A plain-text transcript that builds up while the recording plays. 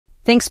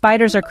Think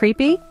spiders are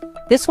creepy?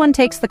 This one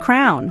takes the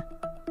crown.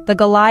 The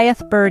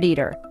Goliath bird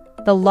eater,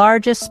 the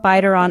largest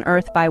spider on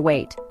Earth by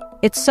weight.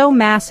 It's so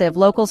massive,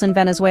 locals in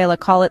Venezuela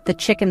call it the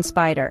chicken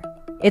spider.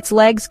 Its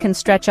legs can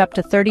stretch up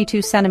to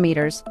 32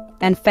 centimeters,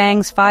 and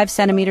fangs 5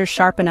 centimeters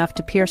sharp enough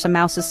to pierce a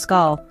mouse's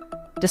skull.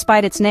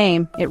 Despite its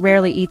name, it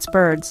rarely eats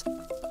birds.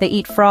 They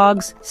eat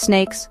frogs,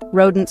 snakes,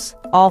 rodents,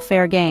 all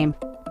fair game.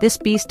 This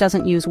beast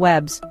doesn't use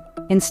webs.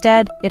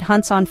 Instead, it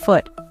hunts on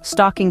foot,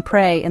 stalking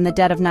prey in the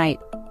dead of night.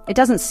 It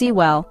doesn't see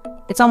well.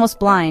 It's almost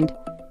blind.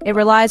 It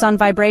relies on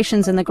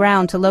vibrations in the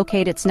ground to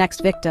locate its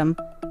next victim.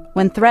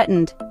 When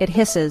threatened, it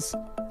hisses.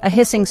 A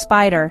hissing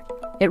spider.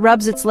 It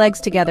rubs its legs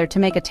together to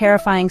make a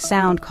terrifying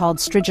sound called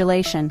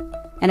stridulation,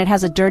 and it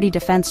has a dirty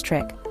defense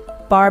trick.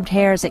 Barbed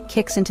hairs it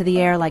kicks into the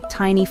air like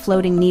tiny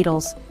floating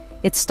needles.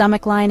 Its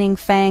stomach lining,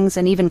 fangs,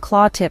 and even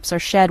claw tips are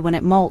shed when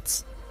it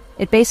molts.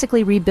 It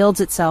basically rebuilds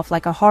itself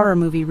like a horror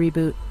movie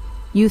reboot.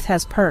 Youth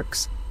has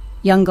perks.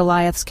 Young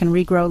Goliaths can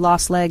regrow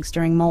lost legs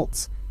during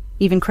molts.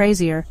 Even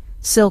crazier,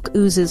 silk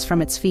oozes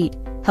from its feet,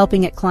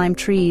 helping it climb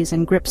trees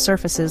and grip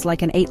surfaces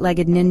like an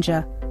 8-legged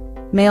ninja.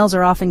 Males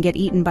are often get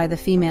eaten by the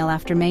female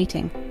after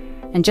mating.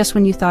 And just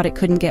when you thought it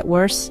couldn't get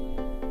worse,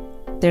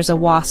 there's a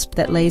wasp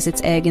that lays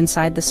its egg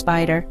inside the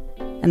spider,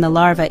 and the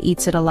larva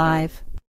eats it alive.